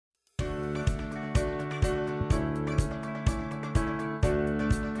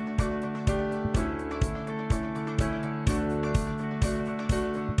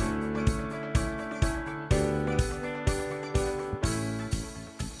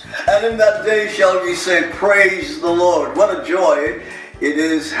And in that day shall ye say, praise the Lord. What a joy it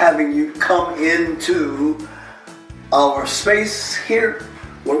is having you come into our space here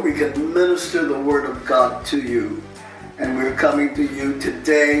where we can minister the Word of God to you. And we're coming to you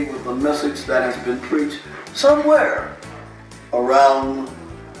today with a message that has been preached somewhere around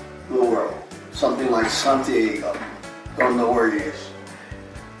the world. Something like Santiago. Don't know where he is.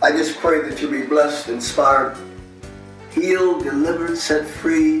 I just pray that you'll be blessed, inspired, healed, delivered, set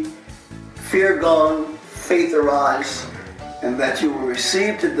free, fear gone, faith arise, and that you will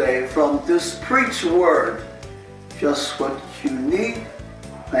receive today from this preached word just what you need.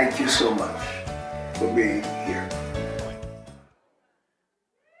 Thank you so much for being here.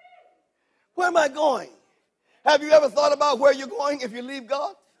 Where am I going? Have you ever thought about where you're going if you leave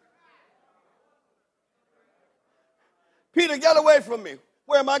God? Peter, get away from me.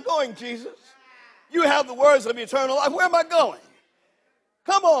 Where am I going, Jesus? You have the words of eternal life. Where am I going?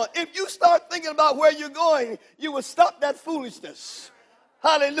 Come on. If you start thinking about where you're going, you will stop that foolishness.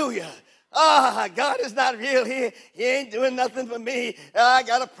 Hallelujah. God is not real. He ain't doing nothing for me. I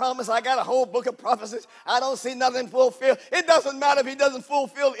got a promise. I got a whole book of prophecies. I don't see nothing fulfilled. It doesn't matter if he doesn't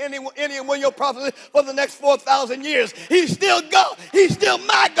fulfill any one of your prophecies for the next 4,000 years. He's still God. He's still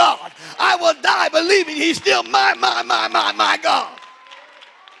my God. I will die believing he's still my God.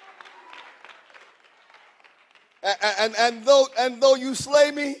 And though you slay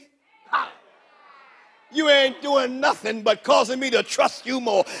me, you ain't doing nothing but causing me to trust you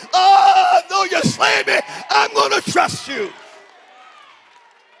more. Oh, though you slay me, I'm going to trust you.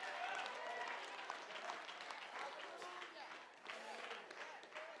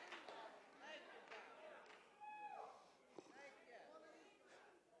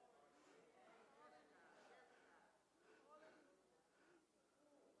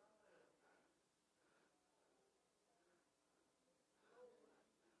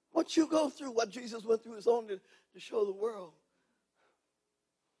 Once you go through what Jesus went through, is only to show the world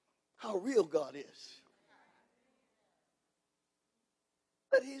how real God is.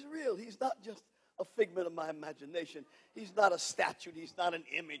 That he's real. He's not just a figment of my imagination. He's not a statue. He's not an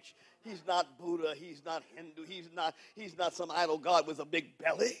image. He's not Buddha. He's not Hindu. He's not some idol god with a big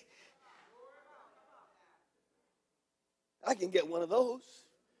belly. I can get one of those.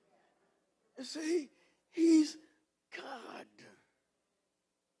 You see, he's God.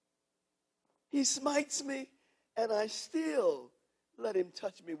 He smites me, and I still let him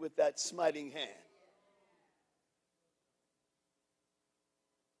touch me with that smiting hand.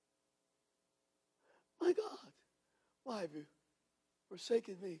 My God, why have you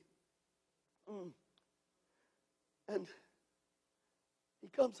forsaken me? And he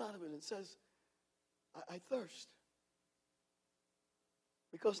comes out of it and says, I thirst.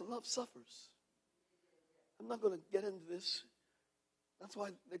 Because love suffers. I'm not going to get into this. That's why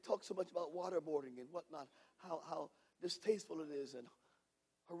they talk so much about waterboarding and whatnot, how distasteful it is and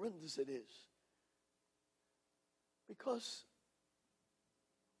horrendous it is. Because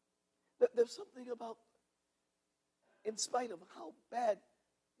there's something about, in spite of how bad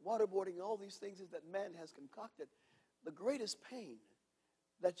waterboarding and all these things is that man has concocted, the greatest pain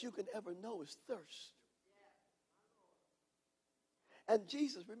that you can ever know is thirst. And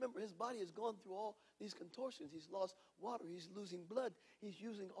Jesus, remember, his body has gone through all these contortions. He's lost water. He's losing blood. He's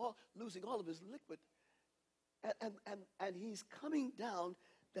losing all of his liquid. And he's coming down,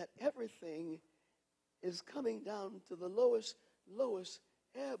 that everything is coming down to the lowest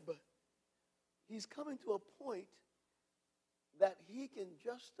ebb. He's coming to a point that he can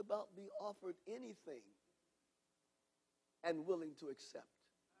just about be offered anything and willing to accept.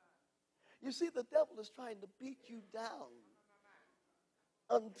 You see, the devil is trying to beat you down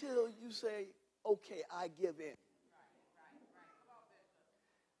until you say, okay, I give in.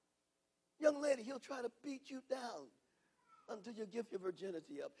 Young lady, he'll try to beat you down until you give your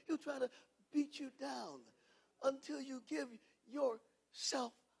virginity up. He'll try to beat you down until you give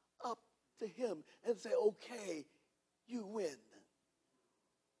yourself up to him and say, okay, you win.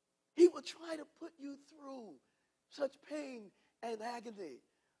 He will try to put you through such pain and agony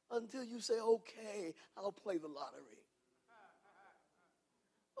until you say, okay, I'll play the lottery.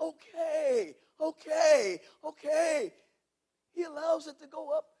 Okay. He allows it to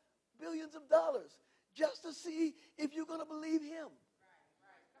go up billions of dollars just to see if you're going to believe him.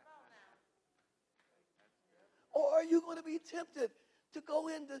 Or are you going to be tempted to go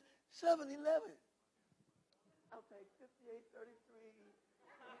into 7-Eleven? I'll take 58, 33,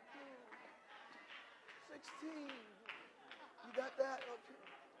 16. You got that? Okay.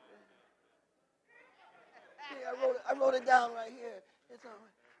 Yeah, I wrote it down right here. It's all right.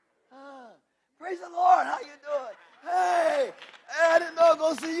 Praise the Lord. How you doing? Hey, I didn't know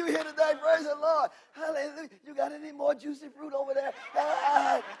going to see you here today. Praise the Lord. Hallelujah. You got any more juicy fruit over there?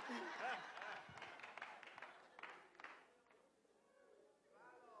 Ah.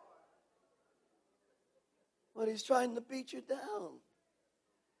 But he's trying to beat you down.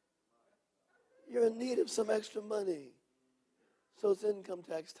 You're in need of some extra money. So it's income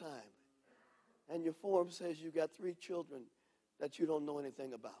tax time. And your form says you got 3 children that you don't know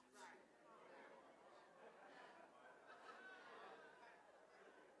anything about.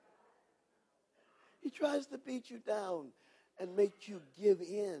 He tries to beat you down and make you give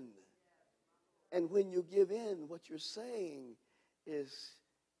in. And when you give in, what you're saying is,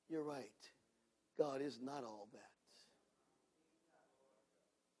 you're right. God is not all that.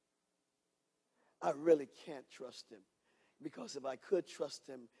 I really can't trust him. Because if I could trust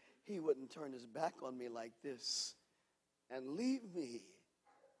him, he wouldn't turn his back on me like this and leave me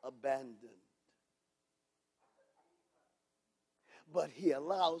abandoned. But he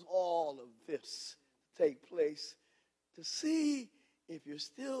allows all of this to take place to see if you're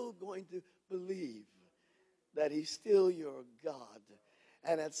still going to believe that he's still your God.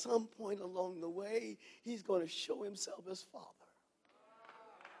 And at some point along the way, he's going to show himself as Father.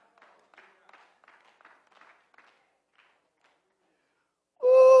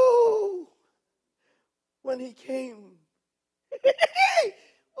 Oh, when he came,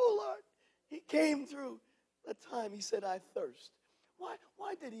 oh Lord, he came through the time he said, I thirst.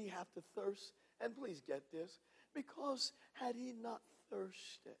 Why did he have to thirst? And please get this, because had he not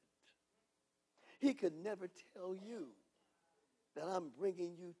thirsted, he could never tell you that I'm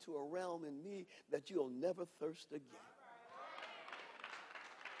bringing you to a realm in me that you'll never thirst again.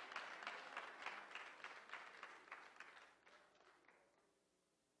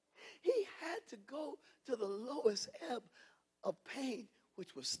 He had to go to the lowest ebb of pain,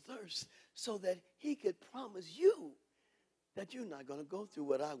 which was thirst, so that he could promise you that you're not going to go through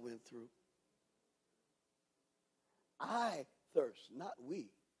what I went through. I thirst, not we.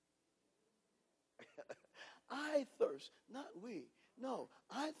 I thirst, not we. No,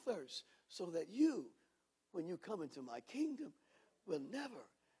 I thirst so that you, when you come into my kingdom, will never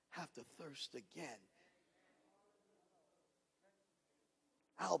have to thirst again.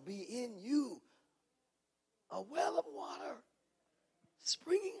 I'll be in you, a well of water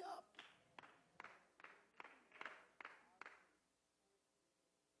springing up.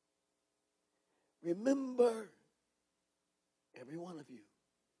 Remember, every one of you,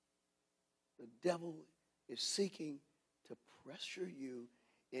 the devil is seeking to pressure you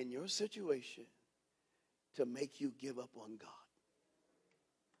in your situation to make you give up on God.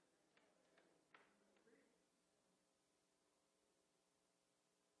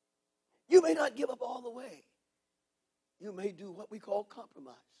 You may not give up all the way. You may do what we call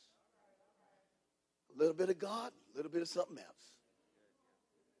compromise. A little bit of God, a little bit of something else.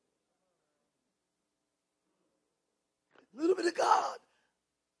 A little bit of God,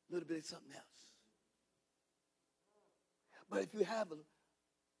 a little bit of something else. But if you have a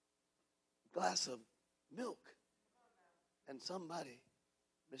glass of milk and somebody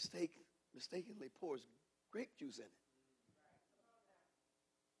mistakenly pours grape juice in it,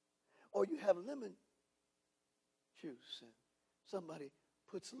 or you have lemon juice and somebody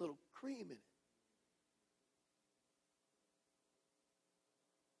puts a little cream in it,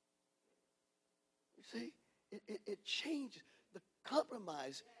 you see, it changes. The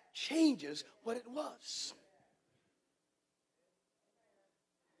compromise changes what it was.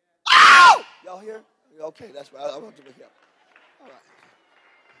 Ow! Y'all hear? Okay, that's right. I want you to hear. All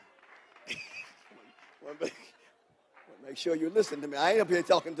right. Want to make sure you listen to me. I ain't up here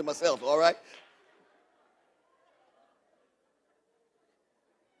talking to myself, all right?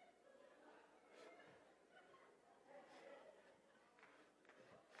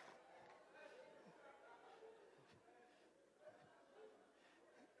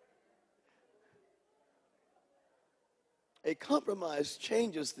 A compromise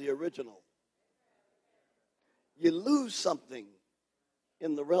changes the original. You lose something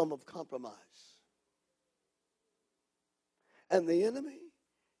in the realm of compromise. And the enemy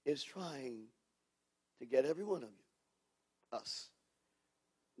is trying to get every one of you, us,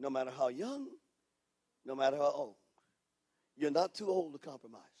 no matter how young, no matter how old. You're not too old to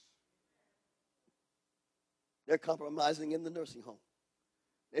compromise. They're compromising in the nursing home.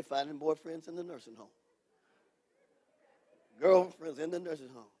 They're finding boyfriends in the nursing home. Girlfriends in the nursing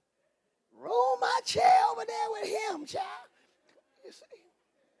home. Roll my chair over there with him, child. You see?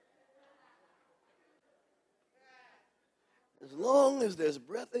 As long as there's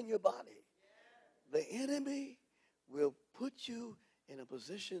breath in your body, the enemy will put you in a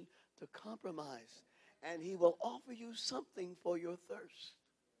position to compromise. and he will offer you something for your thirst.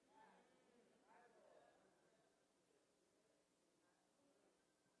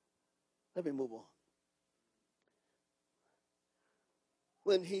 Let me move on.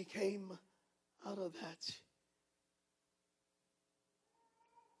 When he came out of that,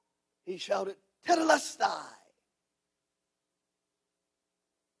 he shouted, "Tetelestai."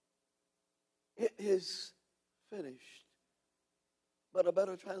 It is finished. But a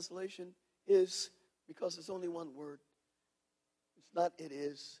better translation is, because it's only one word, it's not "it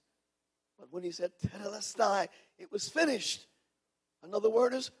is," but when he said "Tetelestai," it was finished. Another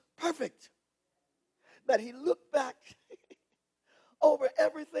word is perfect. That he looked back over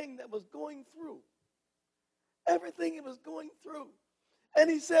everything that was going through. Everything he was going through. And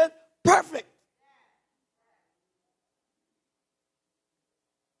he said, perfect.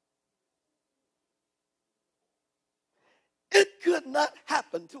 It could not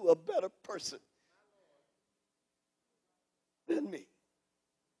happen to a better person than me.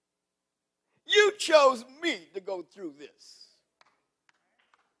 You chose me to go through this.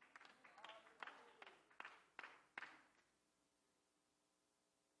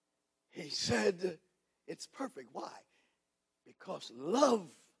 He said, it's perfect. Why? Because love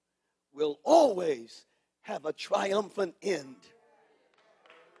will always have a triumphant end.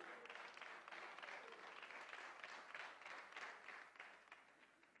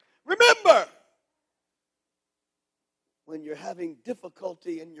 Remember, when you're having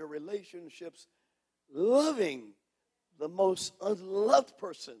difficulty in your relationships, loving the most unloved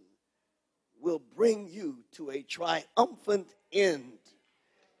person will bring you to a triumphant end.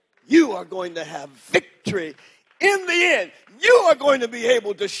 You are going to have victory in the end. You are going to be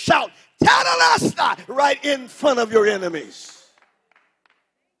able to shout, "Tetelestai," right in front of your enemies.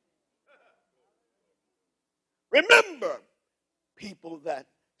 Remember, people that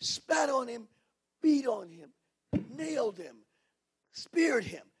spat on him, beat on him, nailed him, speared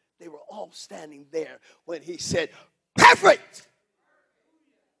him, they were all standing there when he said, "Perfect."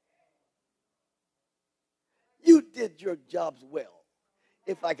 You did your jobs well.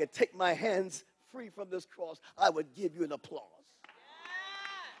 If I could take my hands free from this cross, I would give you an applause.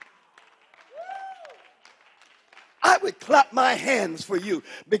 I would clap my hands for you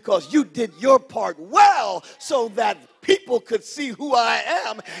because you did your part well so that people could see who I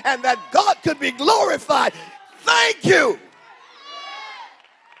am and that God could be glorified. Thank you.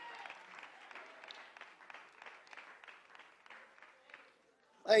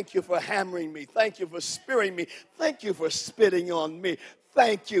 Thank you for hammering me. Thank you for spearing me. Thank you for spitting on me.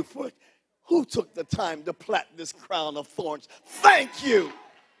 Thank you for who took the time to plait this crown of thorns. Thank you.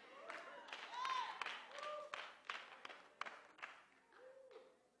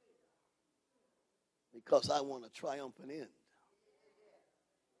 Because I want a triumphant end.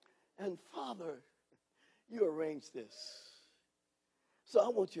 And Father, you arranged this. So I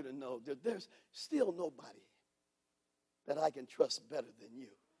want you to know that there's still nobody that I can trust better than you.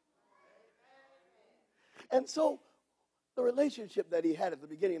 And so the relationship that he had at the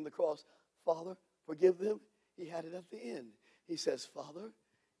beginning of the cross, Father, forgive them, he had it at the end. He says, Father,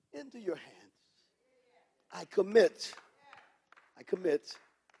 into your hands, I commit,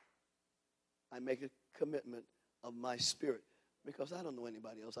 I make a commitment of my spirit, because I don't know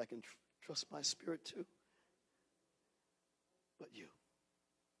anybody else I can trust my spirit to but you.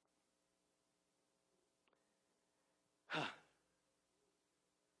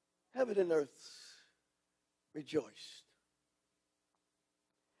 Heaven and earth rejoiced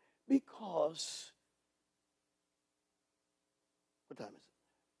because, what time is it?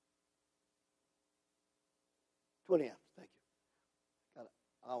 20 hours, thank you. Got an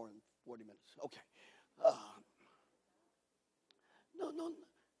hour and 40 minutes. Okay.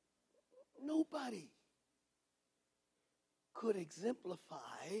 Nobody could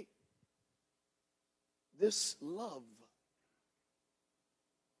exemplify this love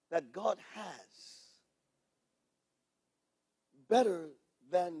that God has better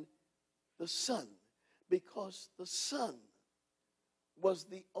than the Son, because the Son was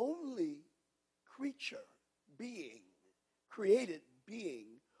the only created being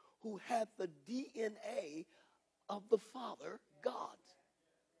who had the DNA of the Father, God.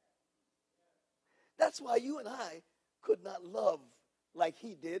 That's why you and I could not love like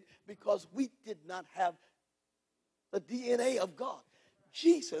he did, because we did not have the DNA of God.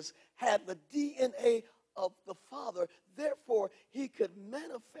 Jesus had the DNA of the Father. Therefore, he could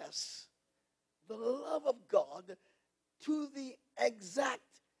manifest the love of God to the exact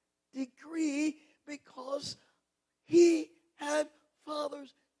degree because he had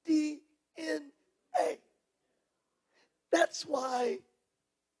Father's DNA. That's why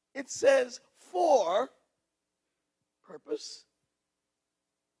it says for purpose,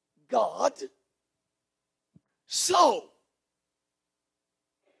 God so.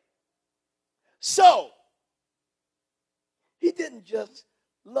 He didn't just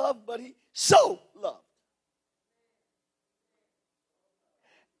love, but he so loved.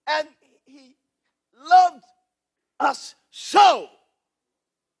 And he loved us so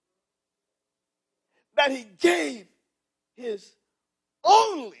that he gave his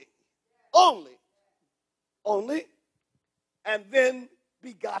only, and then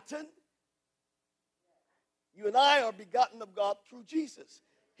begotten. You and I are begotten of God through Jesus.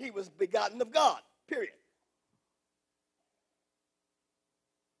 He was begotten of God, period.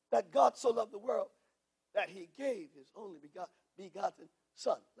 That God so loved the world that he gave his only begotten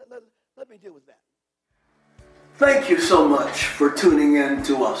son. Let me deal with that. Thank you so much for tuning in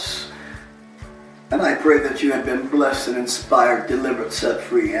to us. And I pray that you have been blessed and inspired, delivered, set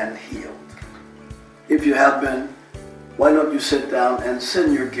free, and healed. If you have been, why don't you sit down and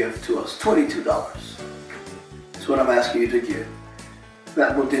send your gift to us, $22. That's what I'm asking you to give.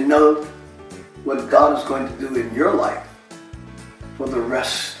 That will denote what God is going to do in your life for the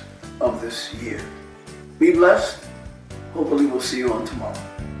rest of this year. Be blessed. Hopefully we'll see you on tomorrow.